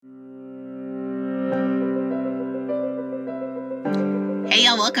Hey,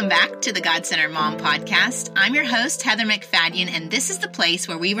 y'all, welcome back to the God-Centered Mom Podcast. I'm your host, Heather McFadden, and this is the place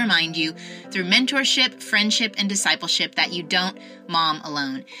where we remind you through mentorship, friendship, and discipleship that you don't mom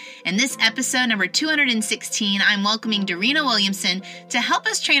alone. In this episode, number 216, I'm welcoming Darina Williamson to help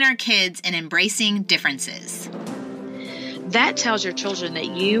us train our kids in embracing differences. That tells your children that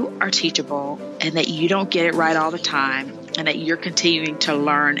you are teachable and that you don't get it right all the time and that you're continuing to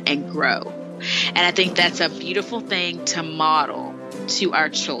learn and grow. And I think that's a beautiful thing to model to our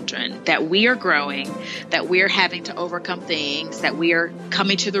children, that we are growing, that we're having to overcome things, that we are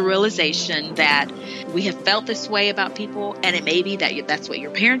coming to the realization that we have felt this way about people. And it may be that that's what your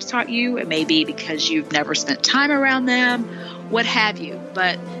parents taught you. It may be because you've never spent time around them, what have you.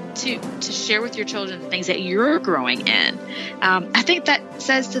 But to share with your children the things that you're growing in, I think that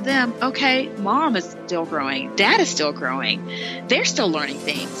says to them, okay, mom is still growing, dad is still growing, they're still learning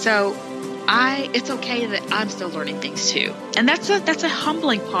things. So it's okay that I'm still learning things too. And that's a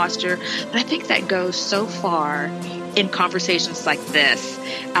humbling posture, but I think that goes so far in conversations like this,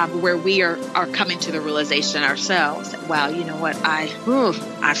 where we are coming to the realization ourselves, wow, you know what,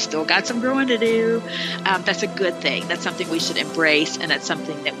 I've still got some growing to do. That's a good thing. That's something we should embrace, and that's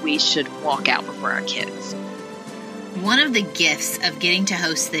something that we should walk out before our kids. One of the gifts of getting to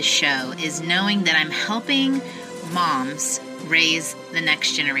host this show is knowing that I'm helping moms raise the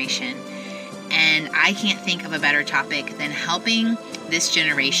next generation. And I can't think of a better topic than helping this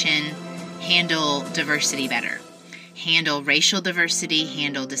generation handle diversity better, handle racial diversity,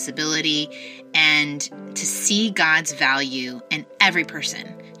 handle disability, and to see God's value in every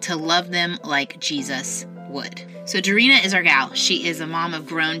person, to love them like Jesus would. So Darina is our gal. She is a mom of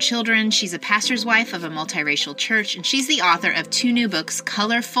grown children. She's a pastor's wife of a multiracial church, and she's the author of 2 new books,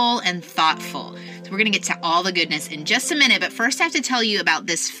 Colorful and Thoughtful. So we're going to get to all the goodness in just a minute, but first I have to tell you about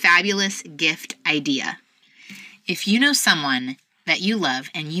this fabulous gift idea. If you know someone that you love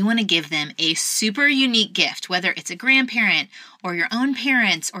and you want to give them a super unique gift, whether it's a grandparent or your own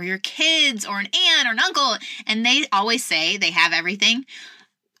parents or your kids or an aunt or an uncle, and they always say they have everything,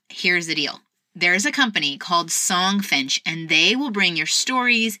 here's the deal. There's a company called Songfinch, and they will bring your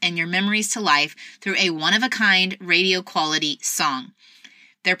stories and your memories to life through a one-of-a-kind radio-quality song.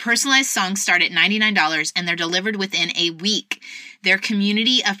 Their personalized songs start at $99, and they're delivered within a week. Their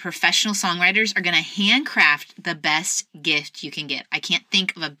community of professional songwriters are going to handcraft the best gift you can get. I can't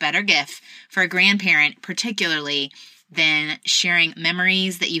think of a better gift for a grandparent, particularly, than sharing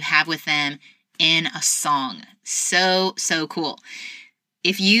memories that you have with them in a song. So cool.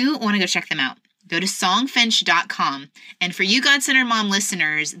 If you want to go check them out, go to songfinch.com. And for you God-Centered Mom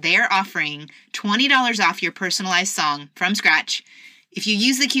listeners, they're offering $20 off your personalized song from scratch if you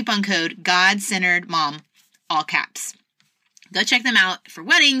use the coupon code God-Centered Mom, all caps. Go check them out for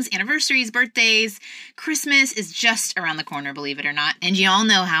weddings, anniversaries, birthdays. Christmas is just around the corner, believe it or not. And you all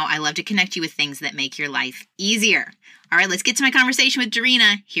know how I love to connect you with things that make your life easier. All right, let's get to my conversation with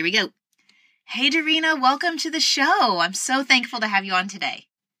Darina. Here we go. Hey, Darina, welcome to the show. I'm so thankful to have you on today.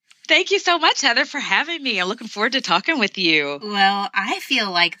 Thank you so much, Heather, for having me. I'm looking forward to talking with you. Well, I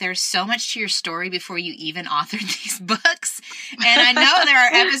feel like there's so much to your story before you even authored these books. And I know there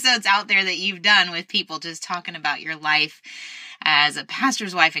are episodes out there that you've done with people just talking about your life as a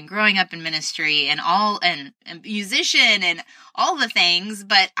pastor's wife and growing up in ministry and a musician and all the things.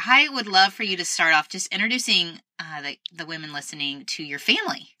 But I would love for you to start off just introducing the women listening to your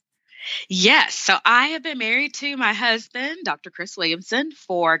family. Yes. So I have been married to my husband, Dr. Chris Williamson,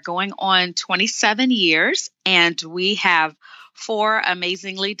 for going on 27 years. And we have 4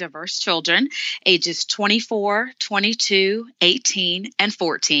 amazingly diverse children, ages 24, 22, 18, and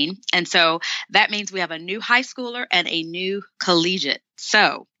 14. And so that means we have a new high schooler and a new collegiate.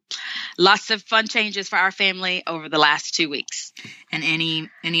 So lots of fun changes for our family over the last 2 weeks. And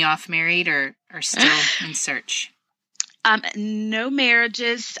any off married or still in search? No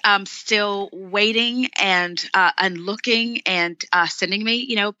marriages, still waiting and looking and sending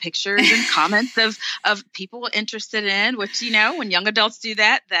me, pictures and comments of people interested in, which, when young adults do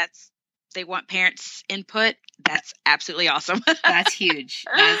that, they want parents' input. That's absolutely awesome. That's huge.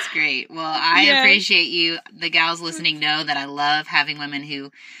 That's great. Well, I appreciate you. The gals listening know that I love having women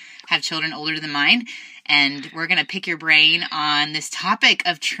who have children older than mine. And we're going to pick your brain on this topic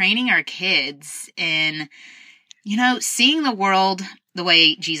of training our kids in seeing the world the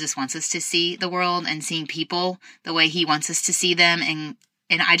way Jesus wants us to see the world and seeing people the way he wants us to see them. And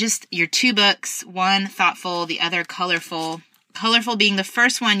your 2 books, one thoughtful, the other colorful. Colorful being the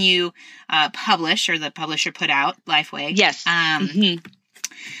first one you published or the publisher put out, Lifeway. Yes.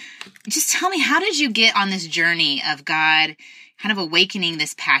 Just tell me, how did you get on this journey of God kind of awakening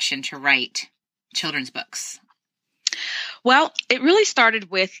this passion to write children's books? Well, it really started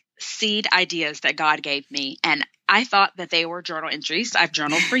with seed ideas that God gave me. And I thought that they were journal entries. I've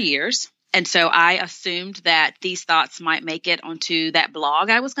journaled for years. And so I assumed that these thoughts might make it onto that blog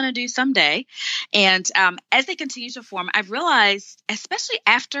I was going to do someday. And as they continue to form, I've realized, especially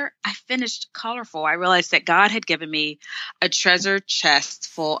after I finished Colorful, I realized that God had given me a treasure chest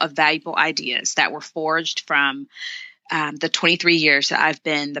full of valuable ideas that were forged from the 23 years that I've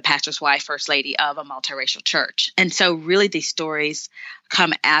been the pastor's wife, first lady of a multiracial church. And so really these stories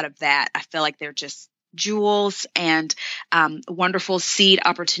come out of that. I feel like they're just jewels and wonderful seed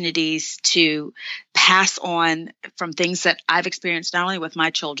opportunities to pass on from things that I've experienced not only with my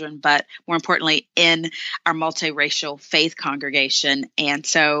children, but more importantly in our multiracial faith congregation. And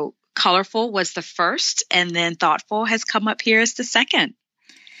so Colorful was the first, and then Thoughtful has come up here as the second.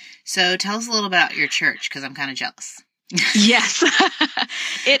 So tell us a little about your church, because I'm kind of jealous. Yes,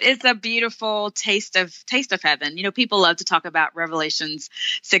 it is a beautiful taste of heaven. You know, people love to talk about Revelations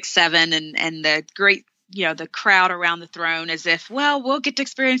 6-7 and the great, the crowd around the throne, as if, well, we'll get to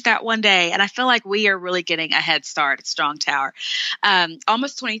experience that one day. And I feel like we are really getting a head start at Strong Tower.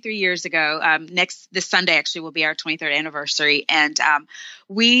 Almost 23 years ago, this Sunday actually will be our 23rd anniversary, and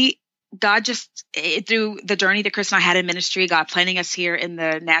God just, through the journey that Chris and I had in ministry, God planting us here in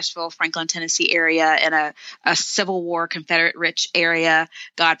the Nashville, Franklin, Tennessee area in a Civil War, Confederate-rich area.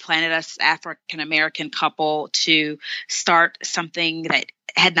 God planted us, African-American couple, to start something that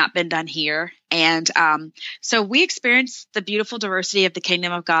had not been done here. And so we experienced the beautiful diversity of the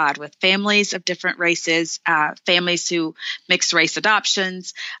kingdom of God with families of different races, families who mixed race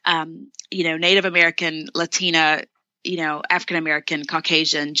adoptions, Native American, Latina, African-American,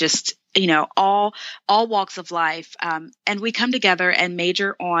 Caucasian, just, all walks of life. And we come together and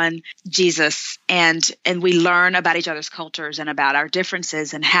major on Jesus, and we learn about each other's cultures and about our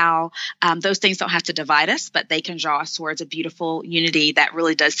differences, and how those things don't have to divide us, but they can draw us towards a beautiful unity that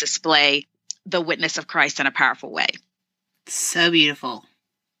really does display the witness of Christ in a powerful way. So beautiful.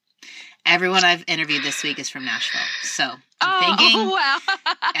 Everyone I've interviewed this week is from Nashville. So wow.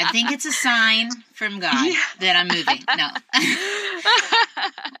 I think it's a sign from God that I'm moving. No.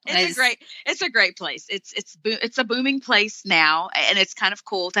 It's a great place. It's a booming place now, and it's kind of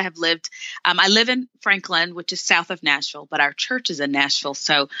cool to have lived. I live in Franklin, which is south of Nashville, but our church is in Nashville.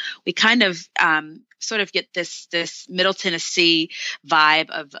 So we kind of sort of get this Middle Tennessee vibe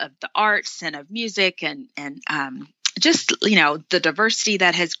of the arts and of music and just, the diversity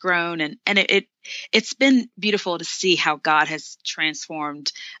that has grown, and it's been beautiful to see how God has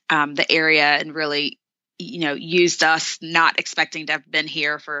transformed the area and really, used us, not expecting to have been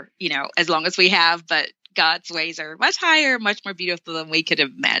here for, as long as we have, but God's ways are much higher, much more beautiful than we could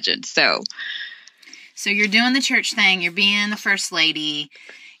have imagined. So you're doing the church thing, you're being the first lady,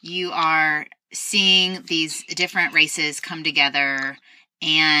 you are seeing these different races come together,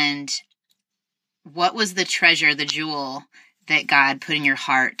 and what was the treasure, the jewel that God put in your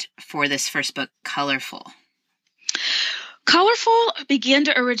heart for this first book, Colorful? Colorful began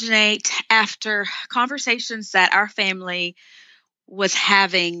to originate after conversations that our family was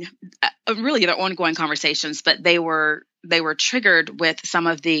having, really they're ongoing conversations, but they were triggered with some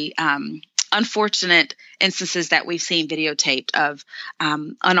of the unfortunate instances that we've seen videotaped of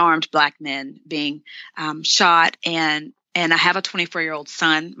unarmed Black men being shot. And I have a 24-year-old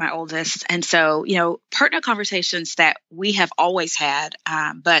son, my oldest. And so, pertinent conversations that we have always had,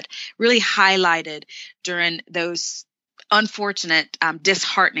 but really highlighted during those unfortunate,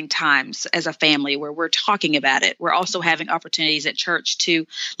 disheartening times as a family where we're talking about it. We're also having opportunities at church to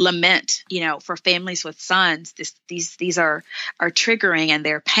lament, for families with sons. These are triggering, and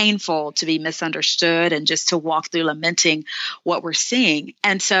they're painful to be misunderstood, and just to walk through lamenting what we're seeing.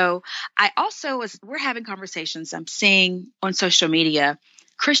 And so I also, as we're having conversations, I'm seeing on social media,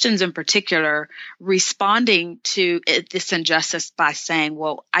 Christians in particular responding to this injustice by saying,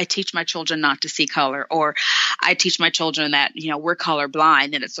 well, I teach my children not to see color, or I teach my children that, we're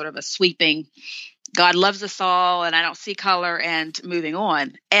colorblind. And it's sort of a sweeping, God loves us all and I don't see color, and moving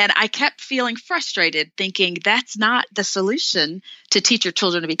on. And I kept feeling frustrated, thinking that's not the solution to teach your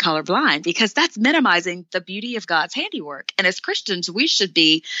children to be colorblind, because that's minimizing the beauty of God's handiwork. And as Christians, we should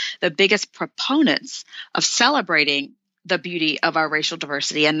be the biggest proponents of celebrating the beauty of our racial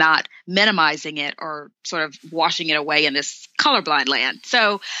diversity and not minimizing it or sort of washing it away in this colorblind land.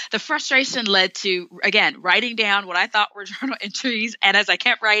 So the frustration led to, again, writing down what I thought were journal entries. And as I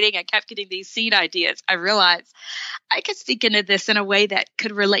kept writing, I kept getting these seed ideas. I realized I could speak into this in a way that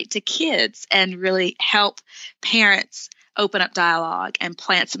could relate to kids and really help parents open up dialogue and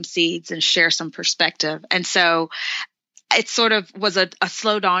plant some seeds and share some perspective. And so it sort of was a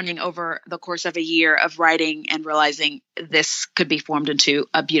slow dawning over the course of a year of writing and realizing this could be formed into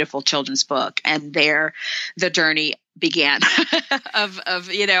a beautiful children's book. And there the journey began of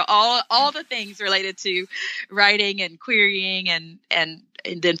all the things related to writing and querying and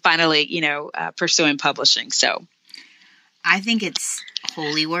then finally, pursuing publishing. So I think it's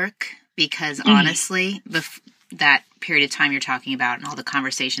holy work because honestly, that period of time you're talking about and all the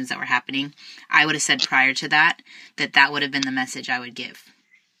conversations that were happening, I would have said prior to that would have been the message I would give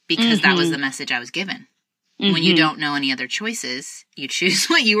because that was the message I was given. When you don't know any other choices, you choose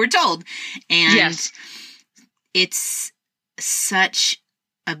what you were told. And it's such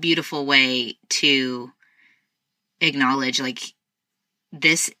a beautiful way to acknowledge, like,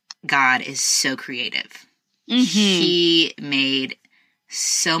 this God is so creative. He made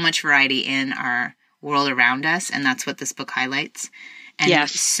so much variety in our world around us, and that's what this book highlights. And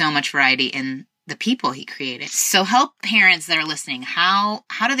so much variety in the people he created. So help parents that are listening. How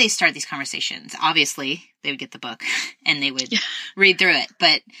do they start these conversations? Obviously, they would get the book and they would read through it,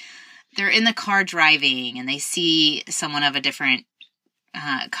 but they're in the car driving and they see someone of a different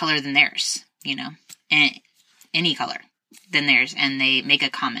color than theirs, and any color than theirs, and they make a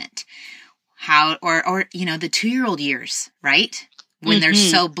comment. How, or the 2-year-old years, right? When they're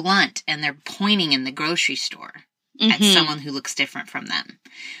so blunt and they're pointing in the grocery store at someone who looks different from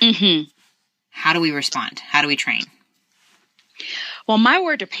them. How do we respond? How do we train? Well, my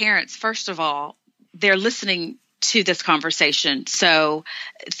word to parents, first of all, they're listening to this conversation. So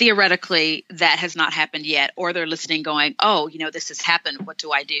theoretically, that has not happened yet, or they're listening going, oh, this has happened. What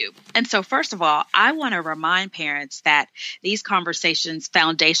do I do? And so first of all, I want to remind parents that these conversations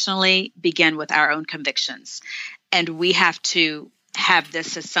foundationally begin with our own convictions. And we have to have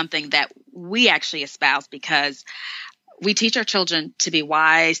this as something that we actually espouse because we teach our children to be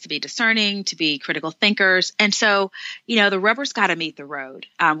wise, to be discerning, to be critical thinkers. And so, the rubber's got to meet the road.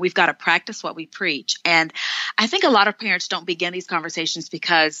 We've got to practice what we preach. And I think a lot of parents don't begin these conversations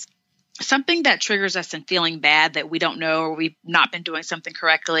because something that triggers us in feeling bad that we don't know or we've not been doing something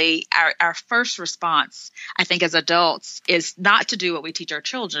correctly, our first response, I think, as adults is not to do what we teach our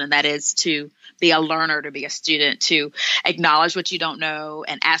children, and that is to be a learner, to be a student, to acknowledge what you don't know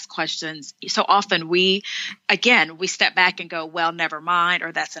and ask questions. So often we step back and go, well, never mind,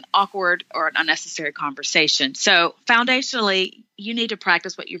 or that's an awkward or an unnecessary conversation. So foundationally, you need to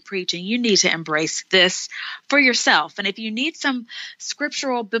practice what you preach, and you need to embrace this for yourself. And if you need some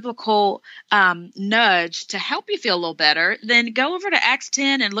scriptural, biblical nudge to help you feel a little better, then go over to Acts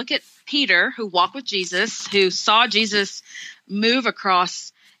 10 and look at Peter, who walked with Jesus, who saw Jesus move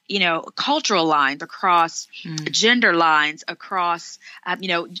across cultural lines, across gender lines, across,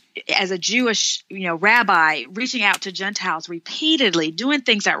 as a Jewish, rabbi, reaching out to Gentiles repeatedly, doing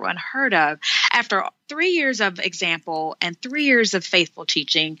things that were unheard of. After 3 years of example and 3 years of faithful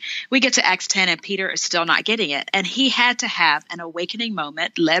teaching, we get to Acts 10 and Peter is still not getting it. And he had to have an awakening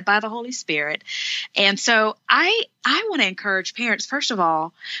moment led by the Holy Spirit. And so I want to encourage parents, first of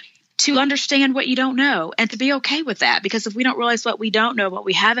all, to understand what you don't know and to be okay with that. Because if we don't realize what we don't know, what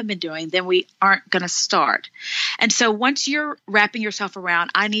we haven't been doing, then we aren't going to start. And so once you're wrapping yourself around,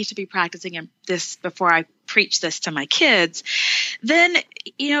 I need to be practicing this before I preach this to my kids, then,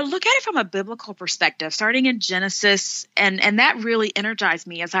 look at it from a biblical perspective, starting in Genesis. And that really energized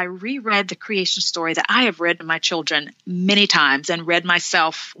me as I reread the creation story that I have read to my children many times and read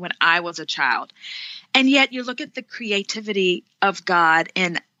myself when I was a child. And yet you look at the creativity of God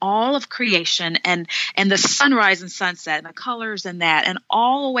in all of creation and the sunrise and sunset and the colors and that, and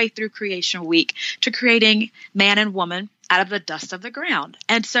all the way through creation week to creating man and woman out of the dust of the ground.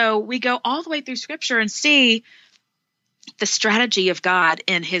 And so we go all the way through scripture and see the strategy of God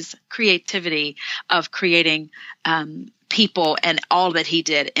in his creativity of creating people and all that he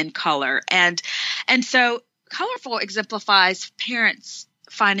did in color. And so colorful exemplifies parents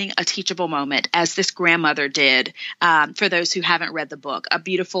finding a teachable moment, as this grandmother did. For those who haven't read the book, a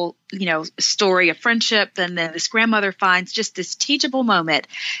beautiful, story of friendship. And then this grandmother finds just this teachable moment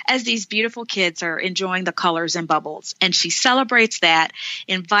as these beautiful kids are enjoying the colors and bubbles. And she celebrates that,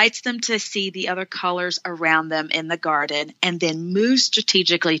 invites them to see the other colors around them in the garden, and then moves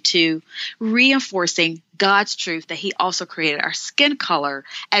strategically to reinforcing God's truth that he also created our skin color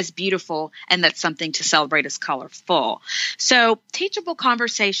as beautiful, and that's something to celebrate as colorful. So teachable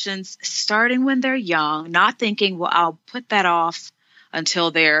conversations starting when they're young, not thinking, well, I'll put that off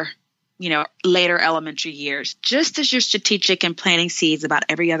until they're, later elementary years, just as you're strategic in planting seeds about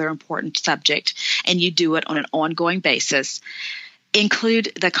every other important subject, and you do it on an ongoing basis.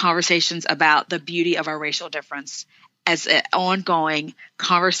 Include the conversations about the beauty of our racial difference as an ongoing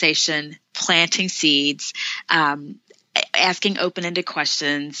conversation, planting seeds, asking open-ended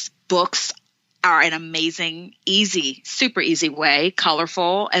questions. Books are an amazing, easy, super easy way,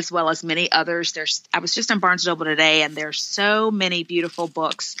 colorful, as well as many others. I was just in Barnes & Noble today, and there's so many beautiful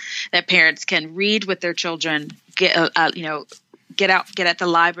books that parents can read with their children, get at the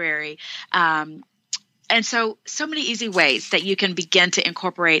library. And so many easy ways that you can begin to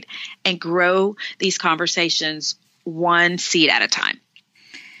incorporate and grow these conversations one seed at a time.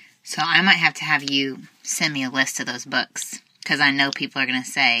 So I might have to have you send me a list of those books, because I know people are going to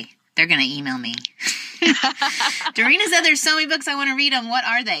say, they're going to email me. Dorena said there's so many books, I want to read them. What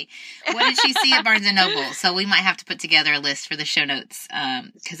are they? What did she see at Barnes & Noble? So we might have to put together a list for the show notes,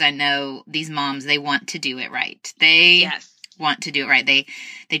 because I know these moms, they want to do it right. Want to do it right.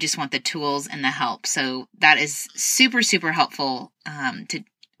 They just want the tools and the help. So that is super, super helpful to,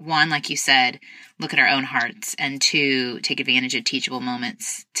 one, like you said, look at our own hearts, and two, take advantage of teachable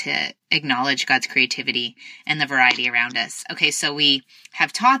moments to acknowledge God's creativity and the variety around us. Okay, so we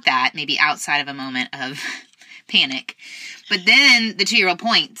have taught that maybe outside of a moment of panic. But then the 2-year-old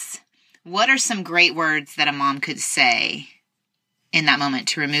points. What are some great words that a mom could say in that moment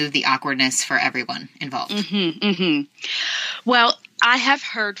to remove the awkwardness for everyone involved? Well, I have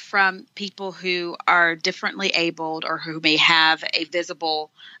heard from people who are differently abled or who may have a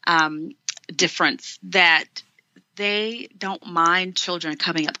visible difference that they don't mind children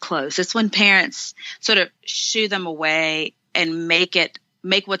coming up close. It's when parents sort of shoo them away and make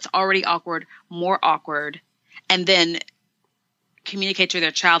what's already awkward more awkward, and then communicate to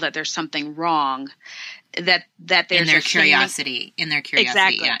their child that there's something wrong. That there's in their curiosity.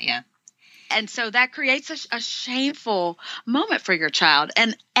 Exactly. Yeah. And so that creates a shameful moment for your child.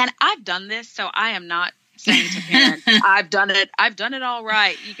 And I've done this, so I am not saying to parents, I've done it all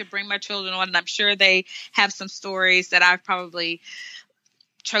right. You could bring my children on, and I'm sure they have some stories that I've probably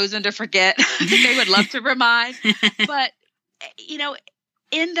chosen to forget. They would love to remind. But,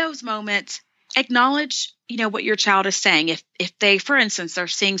 in those moments, acknowledge, what your child is saying. If they, for instance, are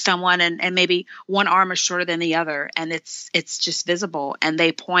seeing someone and maybe one arm is shorter than the other, and it's just visible, and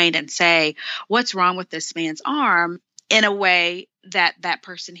they point and say, what's wrong with this man's arm, in a way that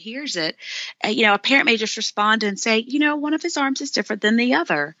person hears it, a parent may just respond and say, one of his arms is different than the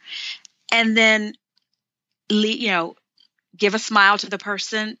other. And then, give a smile to the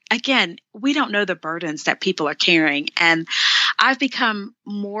person. Again, we don't know the burdens that people are carrying. And I've become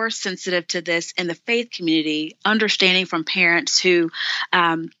more sensitive to this in the faith community, understanding from parents who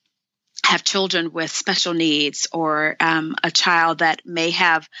have children with special needs, or a child that may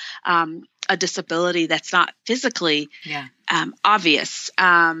have a disability that's not physically obvious.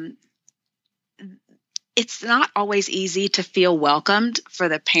 It's not always easy to feel welcomed for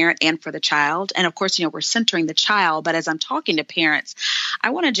the parent and for the child. And of course, we're centering the child. But as I'm talking to parents,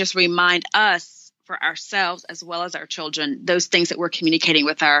 I want to just remind us, for ourselves as well as our children, those things that we're communicating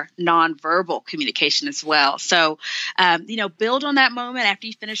with our nonverbal communication as well. So, build on that moment after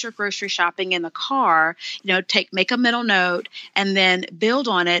you finish your grocery shopping in the car. Make a mental note, and then build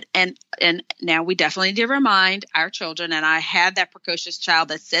on it. And now we definitely need to remind our children. And I had that precocious child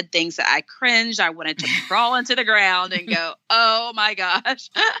that said things that I cringed. I wanted to crawl into the ground and go, oh my gosh!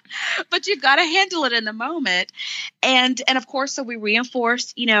 But you've got to handle it in the moment. And of course, so we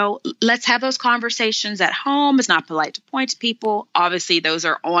reinforce. Let's have those conversations at home. It's not polite to point to people. Obviously, those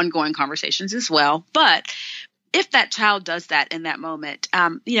are ongoing conversations as well. But if that child does that in that moment,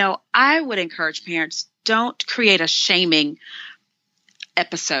 I would encourage parents, don't create a shaming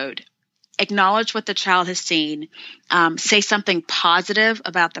episode. Acknowledge what the child has seen. Say something positive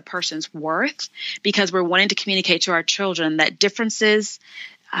about the person's worth, because we're wanting to communicate to our children that differences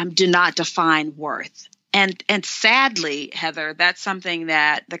do not define worth. And sadly, Heather, that's something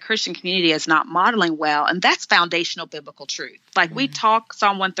that the Christian community is not modeling well, and that's foundational biblical truth. Like we talk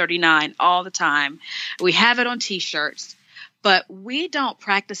Psalm 139 all the time. We have it on T-shirts, but we don't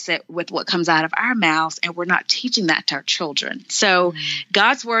practice it with what comes out of our mouths, and we're not teaching that to our children. So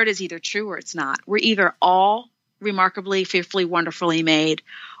God's word is either true or it's not. We're either all remarkably, fearfully, wonderfully made,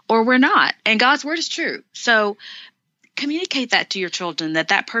 or we're not. And God's word is true. So communicate that to your children,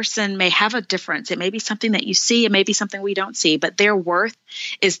 that person may have a difference. It may be something that you see. It may be something we don't see, but their worth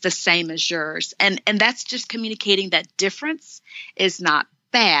is the same as yours. And that's just communicating that difference is not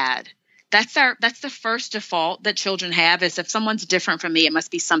bad. That's the first default that children have, is if someone's different from me, it must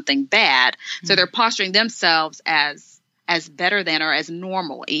be something bad. So they're posturing themselves as as better than or as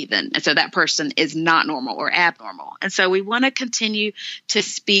normal even. And so that person is not normal or abnormal. And so we want to continue to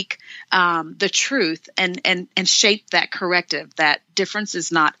speak the truth and shape that corrective, that difference is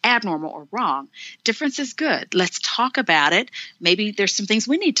not abnormal or wrong. Difference is good. Let's talk about it. Maybe there's some things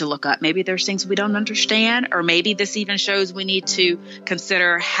we need to look up. Maybe there's things we don't understand, or maybe this even shows we need to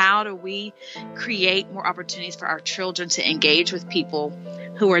consider how do we create more opportunities for our children to engage with people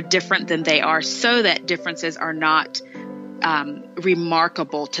who are different than they are, so that differences are not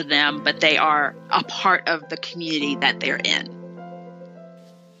remarkable to them, but they are a part of the community that they're in.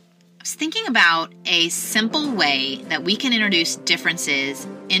 I was thinking about a simple way that we can introduce differences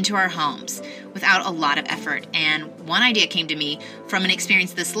into our homes without a lot of effort. And one idea came to me from an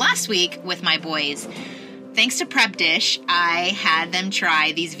experience this last week with my boys. Thanks to Prep Dish, I had them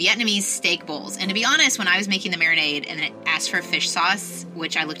try these Vietnamese steak bowls. And to be honest, when I was making the marinade and it asked for fish sauce,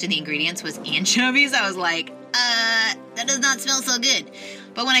 which I looked at the ingredients was anchovies, I was like, that does not smell so good.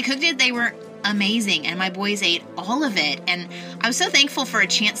 But when I cooked it, they were amazing, and my boys ate all of it. And I was so thankful for a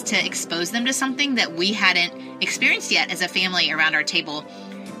chance to expose them to something that we hadn't experienced yet as a family around our table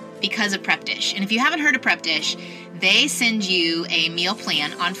because of Prep Dish. And if you haven't heard of Prep Dish, they send you a meal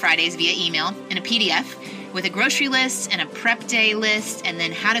plan on Fridays via email in a PDF with a grocery list and a prep day list, and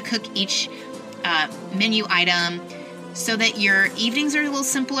then how to cook each menu item so that your evenings are a little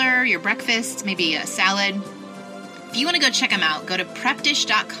simpler, your breakfast, maybe a salad. If you want to go check them out, go to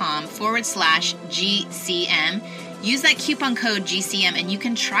prepdish.com/GCM. Use that coupon code GCM and you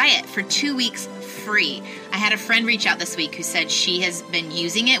can try it for 2 weeks free. I had a friend reach out this week who said she has been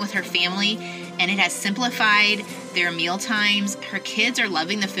using it with her family and it has simplified their meal times. Her kids are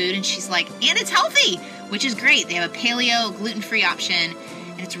loving the food and she's like, and it's healthy, which is great. They have a paleo, gluten-free option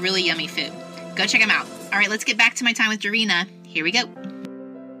and it's really yummy food. Go check them out. All right, let's get back to my time with Dorina. Here we go.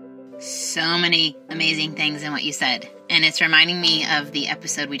 So many amazing things in what you said. And it's reminding me of the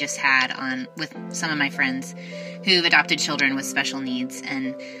episode we just had on with some of my friends who've adopted children with special needs.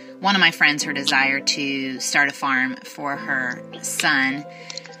 And one of my friends, her desire to start a farm for her son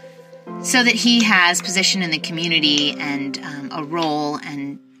so that he has position in the community and a role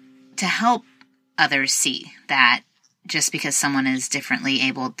and to help others see that just because someone is differently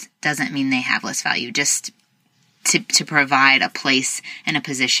abled doesn't mean they have less value. Just to provide a place and a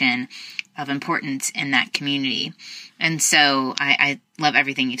position of importance in that community. And so I love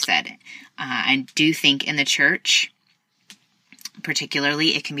everything you've said. I do think in the church,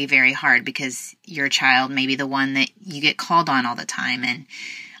 particularly, it can be very hard because your child may be the one that you get called on all the time. And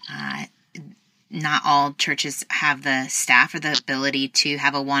not all churches have the staff or the ability to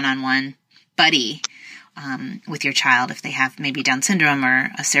have a one-on-one buddy with your child if they have maybe Down syndrome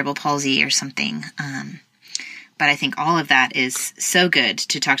or a cerebral palsy or something. But I think all of that is so good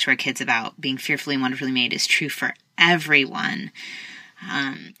to talk to our kids about. Being fearfully and wonderfully made is true for everyone.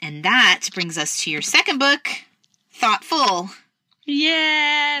 And that brings us to your second book, Thoughtful.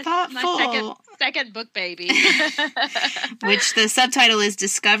 Yes. Thoughtful. My second book, baby. Which the subtitle is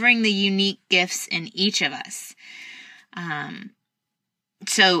Discovering the Unique Gifts in Each of Us.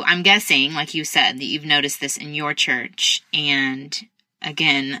 So I'm guessing, like you said, that you've noticed this in your church. And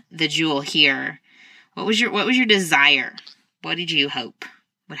again, the jewel here. What was your desire? What did you hope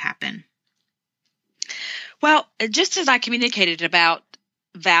would happen? Well, just as I communicated about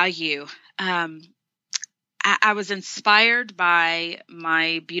value, I was inspired by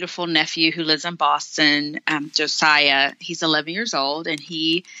my beautiful nephew who lives in Boston, Josiah. He's 11 years old, and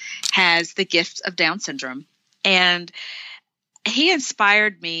he has the gift of Down syndrome. And he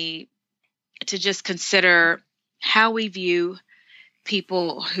inspired me to just consider how we view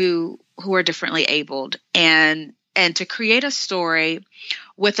people who are differently abled, and to create a story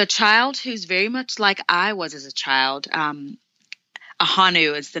with a child who's very much like I was as a child.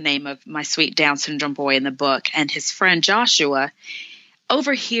 Ahanu is the name of my sweet Down syndrome boy in the book, and his friend Joshua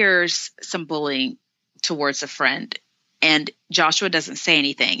overhears some bullying towards a friend, and Joshua doesn't say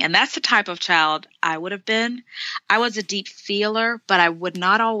anything. And that's the type of child I would have been. I was a deep feeler, but I would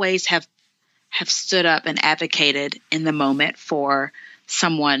not always have stood up and advocated in the moment for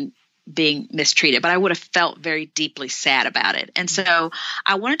someone being mistreated, but I would have felt very deeply sad about it. And so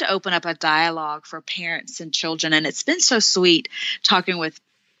I wanted to open up a dialogue for parents and children. And it's been so sweet talking with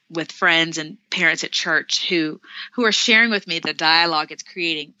friends and parents at church who are sharing with me the dialogue it's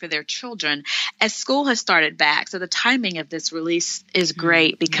creating for their children as school has started back. So the timing of this release is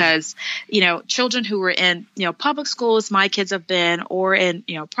great because, children who were in, public schools, my kids have been, or in,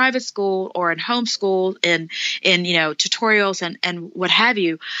 private school or in homeschool, in tutorials and what have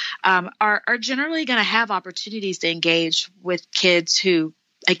you, are generally going to have opportunities to engage with kids who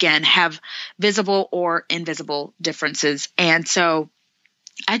again, have visible or invisible differences. And so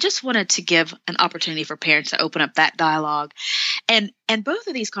I just wanted to give an opportunity for parents to open up that dialogue. And both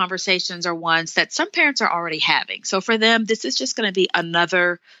of these conversations are ones that some parents are already having. So for them, this is just going to be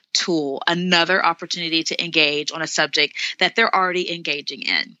another tool, another opportunity to engage on a subject that they're already engaging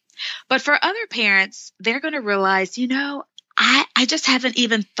in. But for other parents, they're going to realize, I just haven't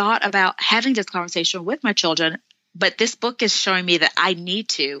even thought about having this conversation with my children, but this book is showing me that I need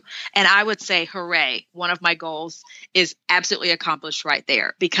to. And I would say, hooray, one of my goals is absolutely accomplished right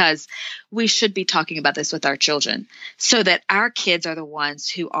there, because we should be talking about this with our children so that our kids are the ones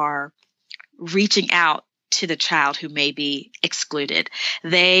who are reaching out to the child who may be excluded.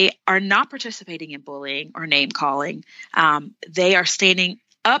 They are not participating in bullying or name calling. They are standing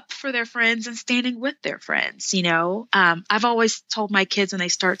up for their friends and standing with their friends. I've always told my kids when they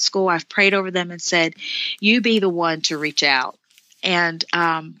start school, I've prayed over them and said, you be the one to reach out. And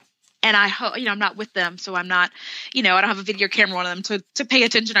I hope, I'm not with them, so I'm not, I don't have a video camera on them to pay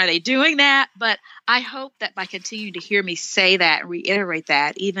attention. Are they doing that? But I hope that by continuing to hear me say that and reiterate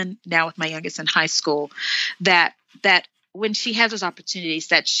that, even now with my youngest in high school, that when she has those opportunities,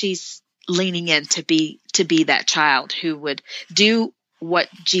 that she's leaning in to be that child who would do what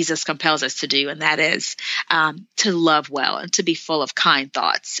Jesus compels us to do, and that is to love well and to be full of kind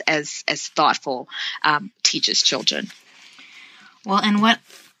thoughts, as thoughtful teaches children. Well, and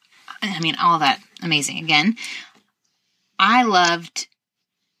all that amazing. Again, I loved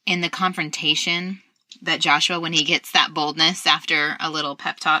in the confrontation that Joshua, when he gets that boldness after a little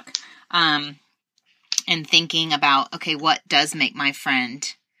pep talk, and thinking about, okay, what does make my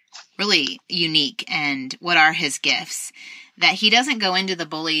friend really unique and what are his gifts? That he doesn't go into the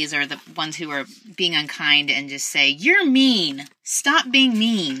bullies or the ones who are being unkind and just say, you're mean, stop being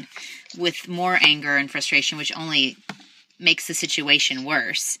mean, with more anger and frustration, which only makes the situation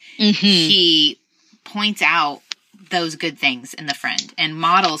worse. Mm-hmm. He points out those good things in the friend and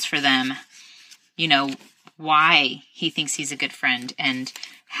models for them, why he thinks he's a good friend and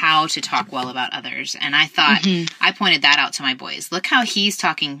how to talk well about others. And I thought, I pointed that out to my boys. Look how he's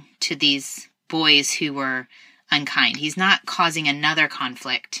talking to these boys who were unkind. He's not causing another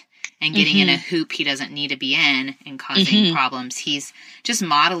conflict and getting in a hoop he doesn't need to be in and causing problems. He's just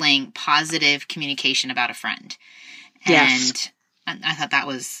modeling positive communication about a friend. Yes. And I thought that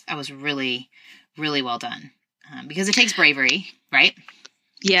was really, really well done, because it takes bravery, right?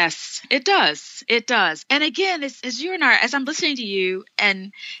 Yes, it does. It does. And again, as I'm listening to you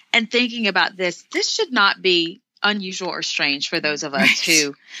and thinking about this should not be unusual or strange for those of us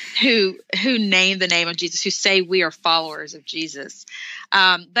who name the name of Jesus, who say we are followers of Jesus.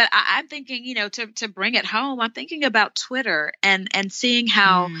 But I'm thinking, to bring it home, I'm thinking about Twitter and seeing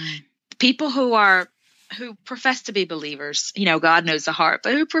how people who profess to be believers, God knows the heart,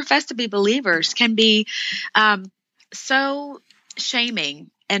 but who profess to be believers can be so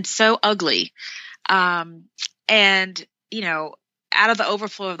shaming and so ugly. Out of the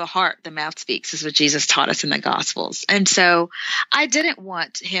overflow of the heart, the mouth speaks, is what Jesus taught us in the Gospels. And so I didn't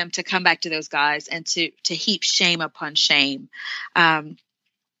want him to come back to those guys and to heap shame upon shame. I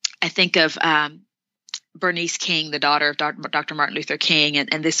think of Bernice King, the daughter of Dr. Martin Luther King,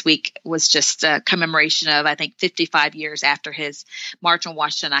 and this week was just a commemoration of, I think, 55 years after his March on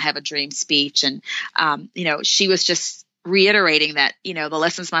Washington, I Have a Dream speech. And, she was just reiterating that, the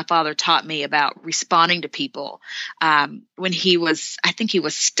lessons my father taught me about responding to people. When he was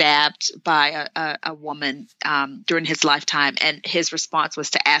stabbed by a woman during his lifetime, and his response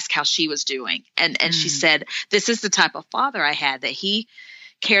was to ask how she was doing. And she said, this is the type of father I had, that he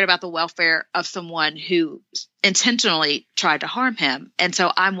cared about the welfare of someone who intentionally tried to harm him. And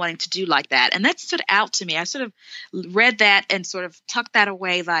so I'm wanting to do like that. And that stood out to me. I sort of read that and sort of tucked that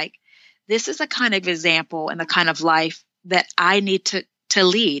away, like, this is a kind of example and the kind of life that I need to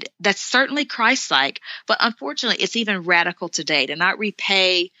lead. That's certainly Christ-like, but unfortunately it's even radical today, to not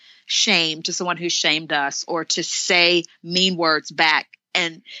repay shame to someone who shamed us or to say mean words back.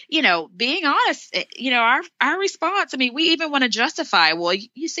 And, being honest, our response, we even want to justify, well,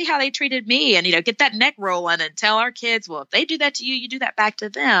 you see how they treated me, and, get that neck rolling and tell our kids, well, if they do that to you, you do that back to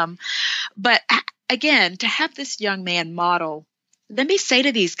them. But again, to have this young man model, let me say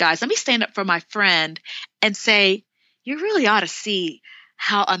to these guys, let me stand up for my friend and say, you really ought to see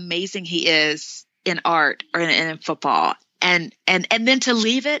how amazing he is in art or in football. And then to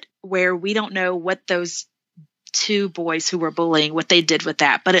leave it where we don't know what those two boys who were bullying, what they did with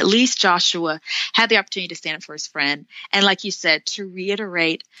that. But at least Joshua had the opportunity to stand up for his friend. And like you said, to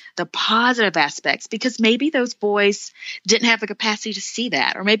reiterate the positive aspects, because maybe those boys didn't have the capacity to see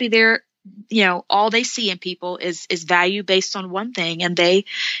that, or maybe they're all they see in people is value based on one thing. And they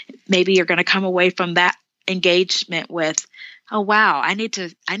maybe are going to come away from that engagement with, oh, wow, I need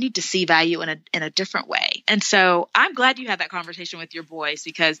to see value in a different way. And so I'm glad you had that conversation with your boys,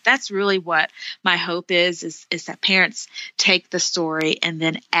 because that's really what my hope is that parents take the story and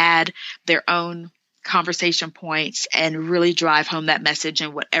then add their own conversation points and really drive home that message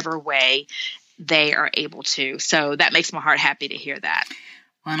in whatever way they are able to. So that makes my heart happy to hear that.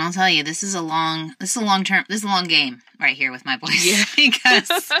 Well, and I'll tell you, this is a long game right here with my boys. Yeah.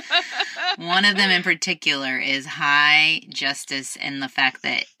 Because one of them in particular is high justice in the fact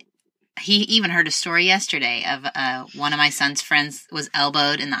that he even heard a story yesterday of one of my son's friends was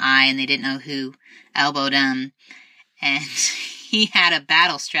elbowed in the eye, and they didn't know who elbowed him. And he had a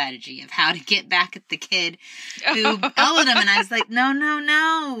battle strategy of how to get back at the kid who elbowed him. And I was like, no.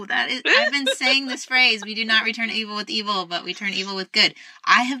 I've been saying this phrase, we do not return evil with evil, but we turn evil with good.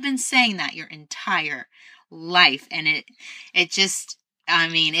 I have been saying that your entire life. And it just,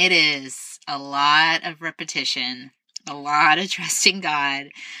 it is a lot of repetition, a lot of trusting God,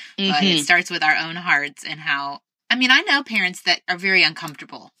 but it starts with our own hearts and how, I know parents that are very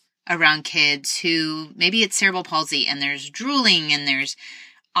uncomfortable around kids who maybe it's cerebral palsy and there's drooling and there's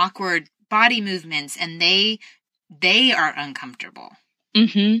awkward body movements and they are uncomfortable.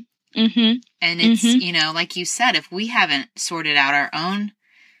 And it's, like you said, if we haven't sorted out our own,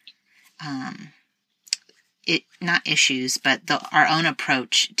 not issues, but our own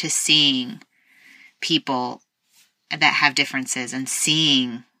approach to seeing people that have differences and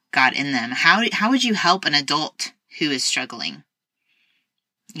seeing God in them, how would you help an adult who is struggling?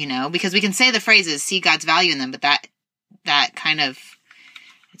 Because we can say the phrases, see God's value in them, but that kind of,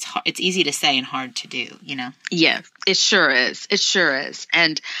 it's easy to say and hard to do, Yeah, it sure is. It sure is.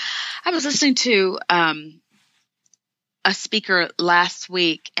 And I was listening to a speaker last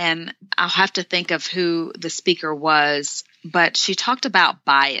week, and I'll have to think of who the speaker was, but she talked about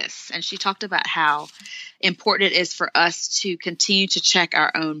bias, and she talked about how important it is for us to continue to check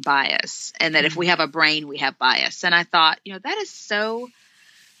our own bias, and that if we have a brain, we have bias. And I thought, that is so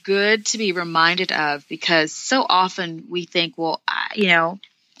good to be reminded of, because so often we think, well,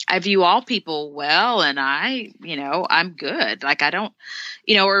 I view all people well, and I'm good. Like I don't,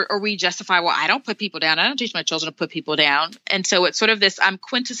 or we justify, well, I don't put people down. I don't teach my children to put people down. And so it's sort of this, I'm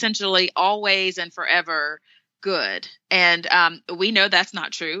quintessentially always and forever good. And we know that's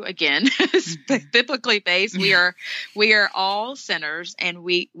not true. Again, biblically based, we are all sinners, and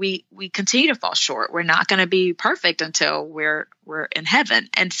we continue to fall short. We're not going to be perfect until we're in heaven.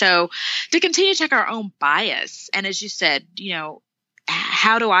 And so to continue to check our own bias. And as you said,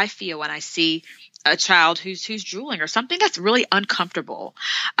 how do I feel when I see a child who's drooling or something that's really uncomfortable?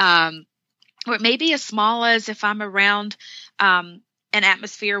 Or it may be as small as if I'm around an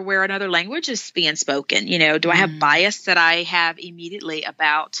atmosphere where another language is being spoken. Do I have bias that I have immediately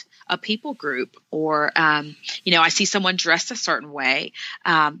about a people group? Or, I see someone dressed a certain way.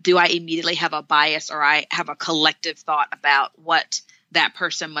 Do I immediately have a bias, or I have a collective thought about what that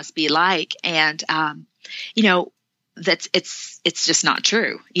person must be like? And, that's it's just not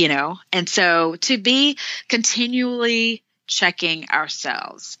true, And so to be continually checking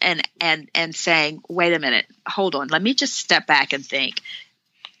ourselves and saying, wait a minute, hold on, let me just step back and think,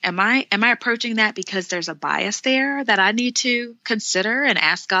 am I approaching that because there's a bias there that I need to consider and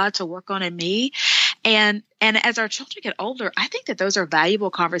ask God to work on in me? And as our children get older, I think that those are valuable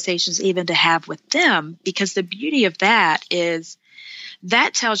conversations even to have with them, because the beauty of that is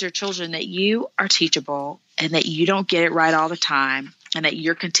that tells your children that you are teachable and that you don't get it right all the time, and that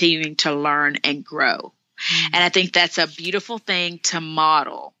you're continuing to learn and grow. And I think that's a beautiful thing to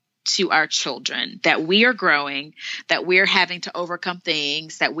model to our children, that we are growing, that we're having to overcome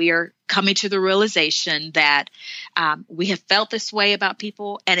things, that we are coming to the realization that we have felt this way about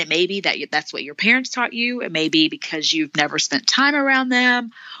people. And it may be that that's what your parents taught you. It may be because you've never spent time around them,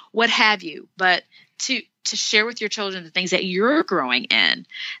 what have you. But to share with your children the things that you're growing in,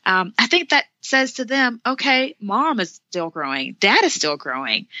 I think that says to them, okay, mom is still growing, dad is still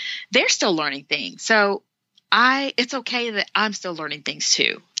growing, they're still learning things. So it's okay that I'm still learning things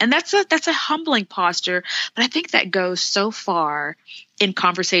too. And that's a humbling posture, but I think that goes so far in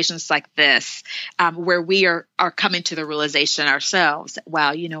conversations like this, where we are coming to the realization ourselves that,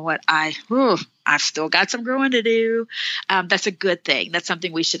 wow, you know what, I've still got some growing to do. That's a good thing. That's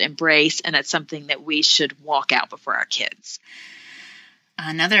something we should embrace, and that's something that we should walk out before our kids.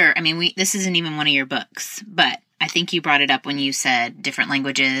 This isn't even one of your books, but I think you brought it up when you said different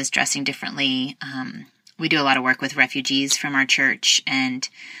languages, dressing differently. We do a lot of work with refugees from our church, and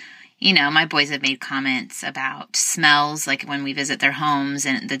my boys have made comments about smells, like when we visit their homes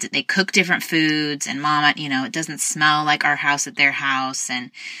and they cook different foods, and Mom, it doesn't smell like our house at their house,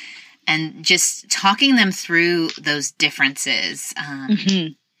 and just talking them through those differences.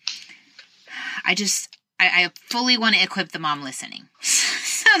 I fully want to equip the mom listening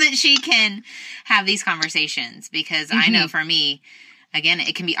so that she can have these conversations, because I know for me, again,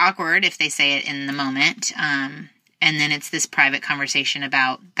 it can be awkward if they say it in the moment. And then it's this private conversation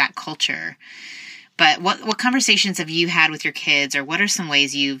about that culture. But what conversations have you had with your kids, or what are some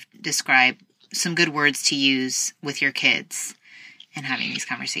ways you've described some good words to use with your kids in having these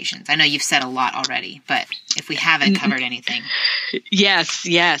conversations? I know you've said a lot already, but if we haven't covered anything.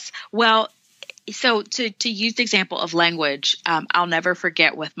 Yes. Well, so to use the example of language, I'll never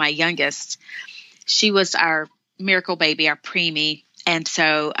forget with my youngest, she was our miracle baby, our preemie. And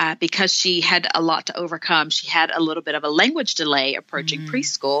so because she had a lot to overcome, she had a little bit of a language delay approaching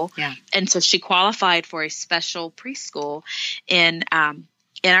preschool. Yeah. And so she qualified for a special preschool in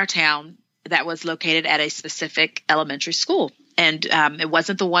our town that was located at a specific elementary school. And it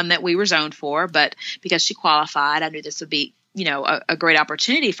wasn't the one that we were zoned for, but because she qualified, I knew this would be a great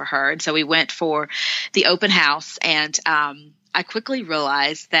opportunity for her. And so we went for the open house, and I quickly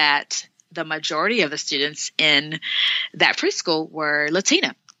realized that the majority of the students in that preschool were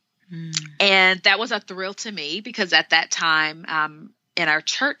Latina. And that was a thrill to me, because at that time in our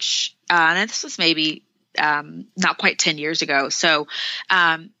church, and this was maybe not quite 10 years ago. So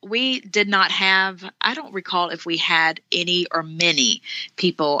we did not have, I don't recall if we had any or many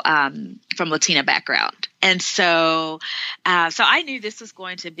people from Latina background. And so I knew this was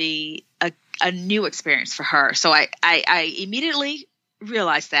going to be a new experience for her. So I immediately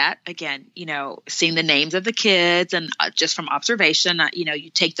realized that, again, seeing the names of the kids and just from observation, you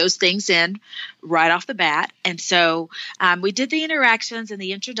take those things in right off the bat. And so we did the interactions and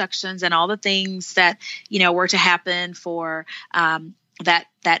the introductions and all the things that, were to happen for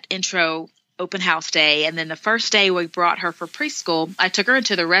that intro open house day. And then the first day we brought her for preschool, I took her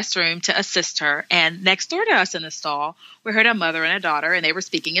into the restroom to assist her. And next door to us in the stall, we heard a mother and a daughter, and they were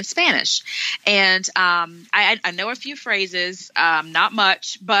speaking in Spanish. And I know a few phrases, not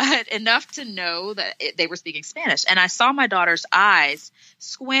much, but enough to know that they were speaking Spanish. And I saw my daughter's eyes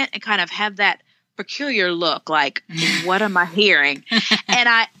squint and kind of have that peculiar look, like, what am I hearing?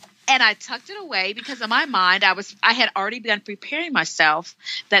 And I tucked it away, because in my mind, I had already begun preparing myself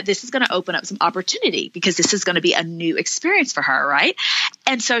that this is going to open up some opportunity, because this is going to be a new experience for her, right?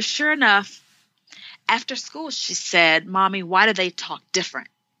 And so sure enough, after school, she said, "Mommy, why do they talk different?"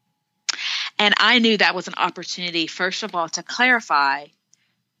 And I knew that was an opportunity, first of all, to clarify,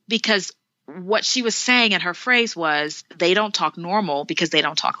 because what she was saying in her phrase was, they don't talk normal because they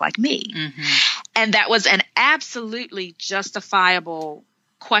don't talk like me. And that was an absolutely justifiable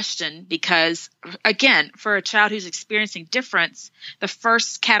question, because again, for a child who's experiencing difference, the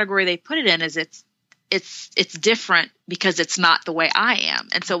first category they put it in is it's different because it's not the way I am.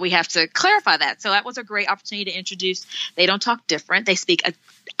 And so we have to clarify that. So that was a great opportunity to introduce, they don't talk different. They speak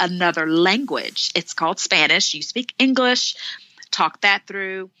another language. It's called Spanish. You speak English, talk that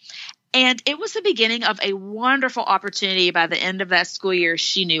through. And it was the beginning of a wonderful opportunity. By the end of that school year,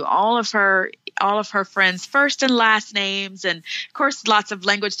 she knew all of her friends' first and last names, and of course, lots of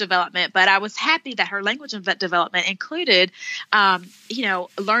language development. But I was happy that her language development included,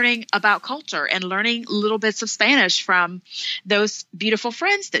 learning about culture and learning little bits of Spanish from those beautiful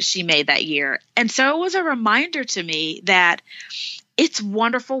friends that she made that year. And so it was a reminder to me that it's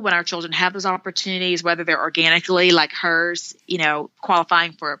wonderful when our children have those opportunities, whether they're organically like hers,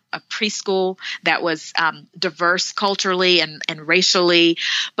 qualifying for a preschool that was diverse culturally and racially,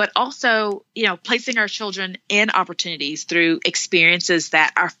 but also, placing our children in opportunities through experiences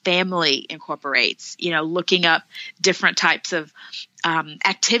that our family incorporates, looking up different types of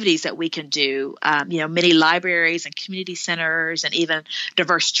activities that we can do, many libraries and community centers, and even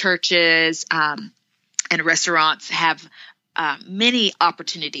diverse churches and restaurants have many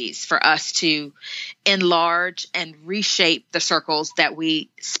opportunities for us to enlarge and reshape the circles that we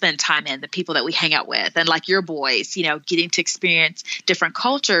spend time in, the people that we hang out with. And like your boys, getting to experience different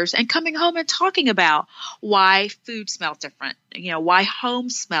cultures and coming home and talking about why food smells different, why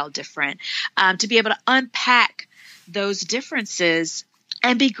homes smell different, to be able to unpack those differences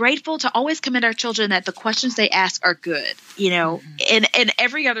and be grateful to always commend our children that the questions they ask are good. In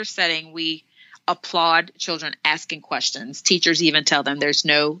every other setting, we applaud children asking questions. Teachers even tell them there's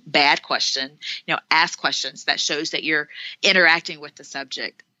no bad question. Ask questions. That shows that you're interacting with the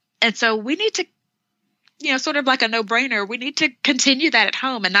subject. And so we need to sort of like a no-brainer. We need to continue that at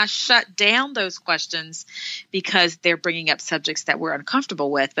home and not shut down those questions because they're bringing up subjects that we're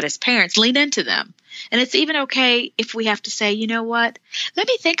uncomfortable with. But as parents, lean into them. And it's even okay if we have to say, you know what, let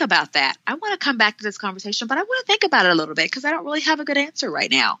me think about that. I want to come back to this conversation, but I want to think about it a little bit because I don't really have a good answer right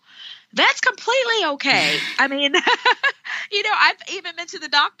now. That's completely okay. I mean, I've even been to the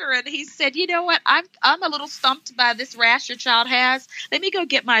doctor and he said, you know what, I'm a little stumped by this rash your child has. Let me go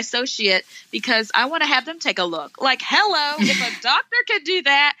get my associate because I want to have them take a look. Like, hello, if a doctor can do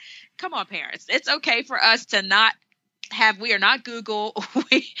that, come on, parents. It's okay for us to not we are not Google.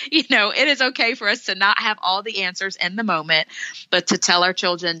 It is okay for us to not have all the answers in the moment, but to tell our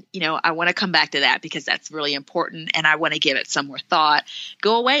children, I want to come back to that because that's really important and I want to give it some more thought.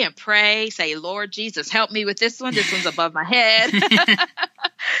 Go away and pray. Say, Lord Jesus, help me with this one. This one's above my head.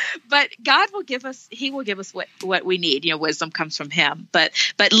 But God will give us, he will give us what we need. Wisdom comes from him, but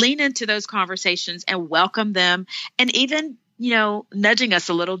lean into those conversations and welcome them. And even nudging us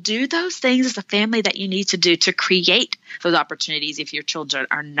a little, do those things as a family that you need to do to create those opportunities if your children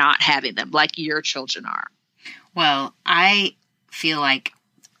are not having them like your children are. Well, I feel like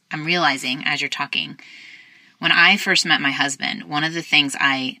I'm realizing as you're talking, when I first met my husband, one of the things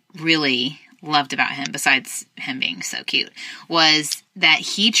I really loved about him, besides him being so cute, was that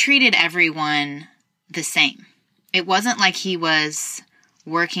he treated everyone the same. It wasn't like he was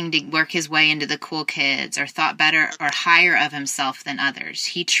working to work his way into the cool kids or thought better or higher of himself than others.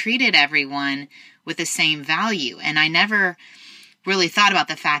 He treated everyone with the same value. And I never really thought about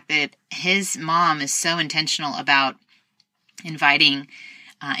the fact that his mom is so intentional about inviting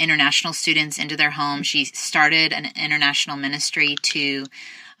international students into their home. She started an international ministry to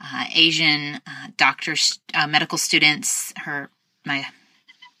Asian doctors, medical students. My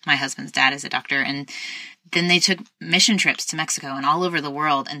husband's dad is a doctor, and then they took mission trips to Mexico and all over the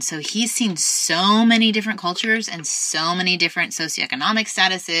world. And so he's seen so many different cultures and so many different socioeconomic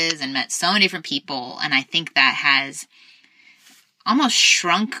statuses and met so many different people. And I think that has almost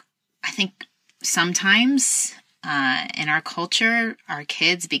shrunk, I think sometimes in our culture, our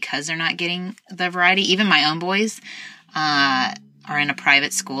kids, because they're not getting the variety. Even my own boys are in a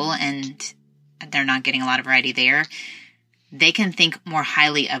private school and they're not getting a lot of variety there. They can think more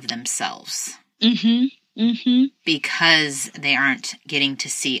highly of themselves. Mm-hmm. Mm-hmm. Because they aren't getting to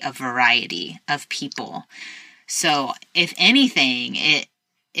see a variety of people. So if anything,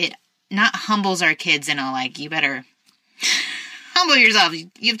 it not humbles our kids in a like, you better humble yourself, you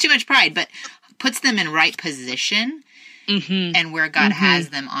have too much pride, but puts them in right position and where God has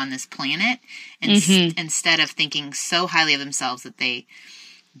them on this planet, and instead of thinking so highly of themselves that they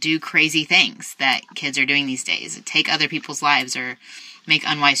do crazy things that kids are doing these days, take other people's lives or make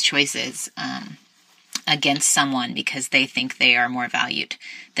unwise choices against someone because they think they are more valued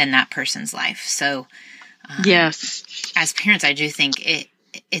than that person's life. So, yes, as parents, I do think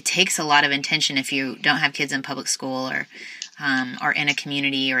it takes a lot of intention if you don't have kids in public school or in a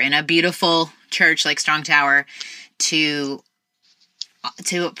community or in a beautiful church like Strong Tower to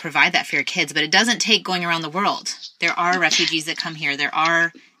provide that for your kids. But it doesn't take going around the world. There are refugees that come here. There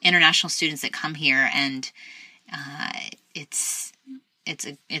are international students that come here, and it's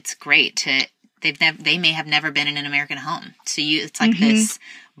great to. They may have never been in an American home. So it's like this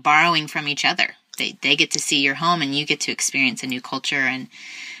borrowing from each other. They get to see your home and you get to experience a new culture, and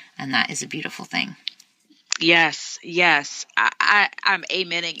that is a beautiful thing. Yes. I'm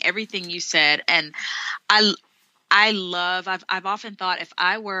amening everything you said. And I've often thought if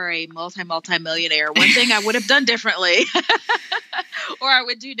I were a multi-millionaire, one thing I would have done differently or I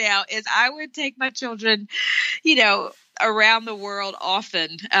would do now is I would take my children, around the world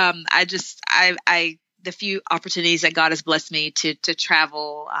often. The few opportunities that God has blessed me to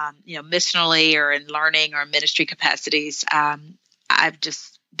travel, missionally or in learning or ministry capacities, I've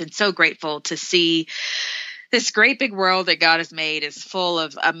just been so grateful to see this great big world that God has made is full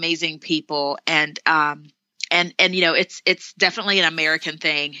of amazing people. And it's definitely an American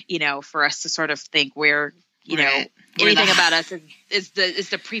thing, for us to sort of think we're anything about us is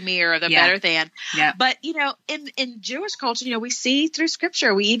the premier or the better than. Yeah. But, in Jewish culture, we see through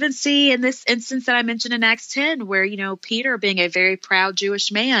scripture, we even see in this instance that I mentioned in Acts 10, where, Peter being a very proud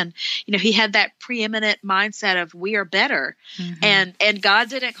Jewish man, he had that preeminent mindset of we are better. Mm-hmm. And God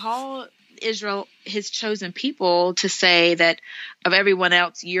didn't call Israel his chosen people to say that of everyone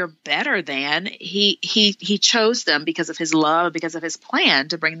else you're better than. He chose them because of his love, because of his plan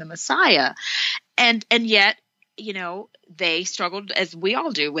to bring the Messiah. And yet, they struggled, as we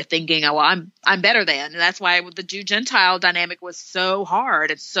all do, with thinking, oh, well, I'm better than. And that's why the Jew-Gentile dynamic was so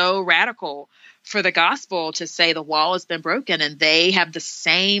hard and so radical for the gospel to say the wall has been broken and they have the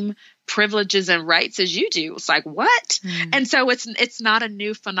same privileges and rights as you do. It's like, what? And so it's not a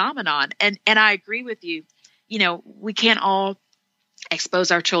new phenomenon. And I agree with you. We can't all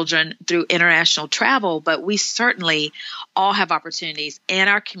expose our children through international travel, but we certainly all have opportunities in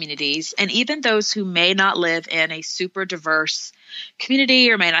our communities. And even those who may not live in a super diverse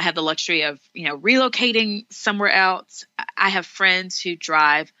community or may not have the luxury of, relocating somewhere else. I have friends who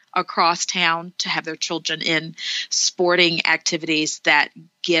drive across town to have their children in sporting activities that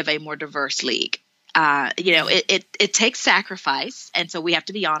give a more diverse league. It takes sacrifice. And so we have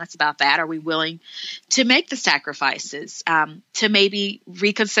to be honest about that. Are we willing to make the sacrifices, to maybe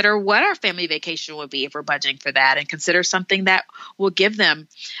reconsider what our family vacation would be if we're budgeting for that, and consider something that will give them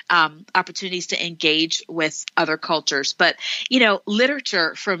opportunities to engage with other cultures. But,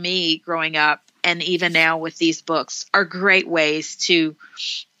 literature for me growing up, and even now with these books, are great ways to,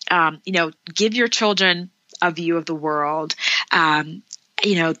 give your children a view of the world,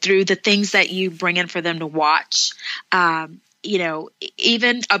 through the things that you bring in for them to watch,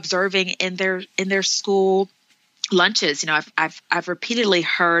 even observing in their school lunches. I've repeatedly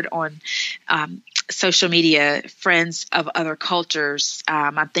heard on social media friends of other cultures.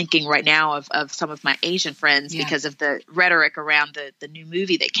 I'm thinking right now of some of my Asian friends because of the rhetoric around the new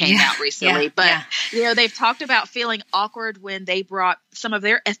movie that came out recently. But they've talked about feeling awkward when they brought some of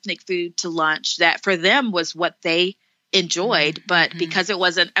their ethnic food to lunch that for them was what they enjoyed, but because it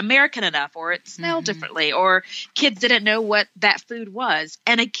wasn't American enough, or it smelled differently, or kids didn't know what that food was.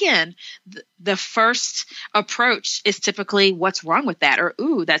 And again, the first approach is typically, what's wrong with that? Or,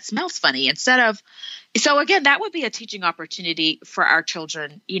 ooh, that smells funny. So again, that would be a teaching opportunity for our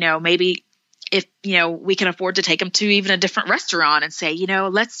children. Maybe if, we can afford to take them to even a different restaurant and say,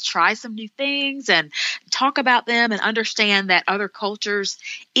 let's try some new things and talk about them and understand that other cultures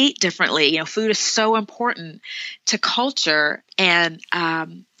eat differently. Food is so important to culture. And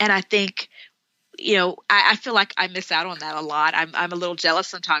I think, I feel like I miss out on that a lot. I'm a little jealous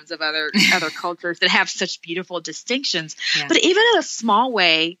sometimes of other cultures that have such beautiful distinctions. Yeah. But even in a small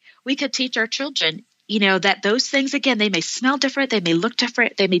way, we could teach our children, that those things, again, they may smell different, they may look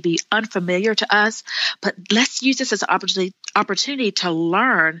different, they may be unfamiliar to us, but let's use this as an opportunity to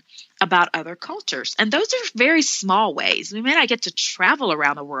learn about other cultures. And those are very small ways. We may not get to travel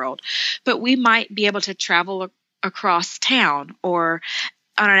around the world, but we might be able to travel across town, or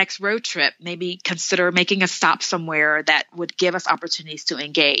on our next road trip, maybe consider making a stop somewhere that would give us opportunities to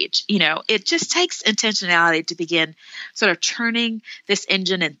engage. It just takes intentionality to begin sort of churning this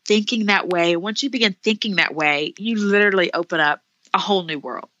engine and thinking that way. Once you begin thinking that way, you literally open up a whole new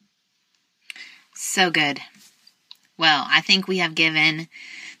world. So good. Well, I think we have given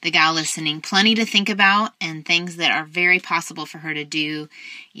the gal listening plenty to think about, and things that are very possible for her to do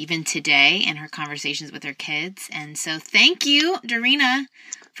even today in her conversations with her kids. And so thank you, Darina,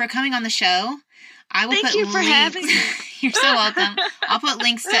 for coming on the show. I will Thank you for having me. You're so welcome. I'll put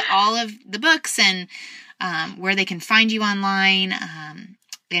links to all of the books and where they can find you online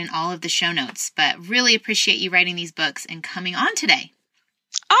in all of the show notes. But really appreciate you writing these books and coming on today.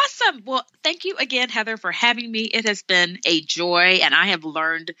 Awesome. Well, thank you again, Heather, for having me. It has been a joy, and I have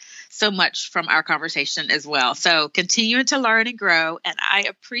learned so much from our conversation as well. So continuing to learn and grow, and I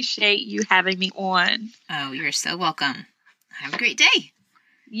appreciate you having me on. Oh, you're so welcome. Have a great day.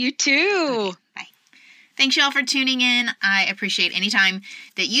 You too. Okay, bye. Thanks, y'all, for tuning in. I appreciate any time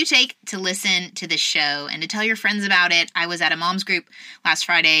that you take to listen to this show and to tell your friends about it. I was at a mom's group last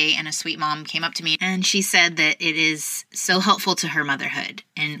Friday, and a sweet mom came up to me, and she said that it is so helpful to her motherhood,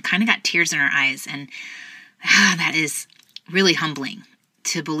 and kind of got tears in her eyes. And that is really humbling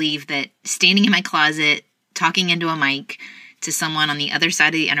to believe that standing in my closet, talking into a mic to someone on the other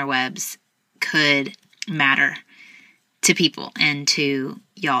side of the interwebs could matter to people and to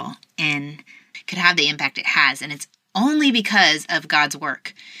y'all, and could have the impact it has. And it's only because of God's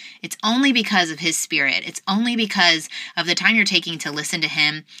work. It's only because of His Spirit. It's only because of the time you're taking to listen to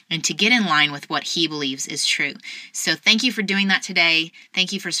Him and to get in line with what He believes is true. So thank you for doing that today.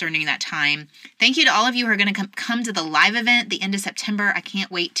 Thank you for spending that time. Thank you to all of you who are going to come to the live event the end of September. I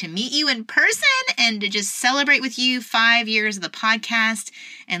can't wait to meet you in person and to just celebrate with you 5 years of the podcast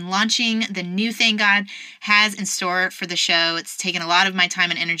and launching the new thing God has in store for the show. It's taken a lot of my time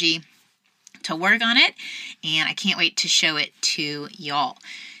and energy to work on it, and I can't wait to show it to y'all.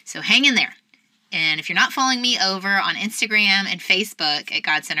 So hang in there. And if you're not following me over on Instagram and Facebook at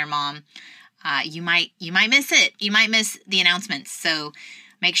God Center Mom, you might miss it. You might miss the announcements. So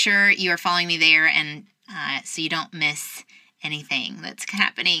make sure you are following me there, and so you don't miss anything that's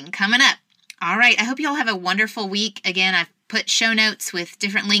happening coming up. All right. I hope you all have a wonderful week. Again, I've put show notes with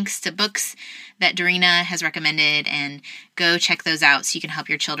different links to books that Dorena has recommended, and go check those out so you can help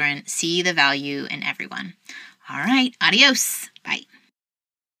your children see the value in everyone. All right, adios. Bye.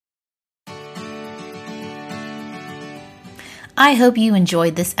 I hope you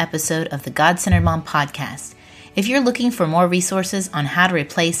enjoyed this episode of the God-Centered Mom podcast. If you're looking for more resources on how to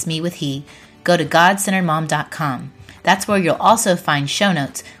replace me with he, go to godcenteredmom.com. That's where you'll also find show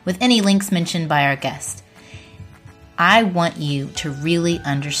notes with any links mentioned by our guest. I want you to really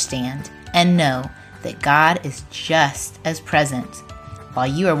understand and know that God is just as present while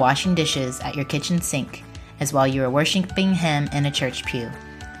you are washing dishes at your kitchen sink as while you are worshiping Him in a church pew.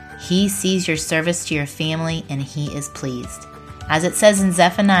 He sees your service to your family and He is pleased. As it says in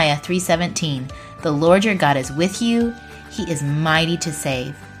Zephaniah 3:17, the Lord your God is with you. He is mighty to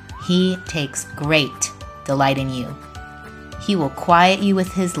save. He takes great delight in you. He will quiet you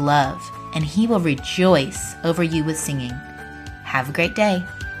with His love, and He will rejoice over you with singing. Have a great day.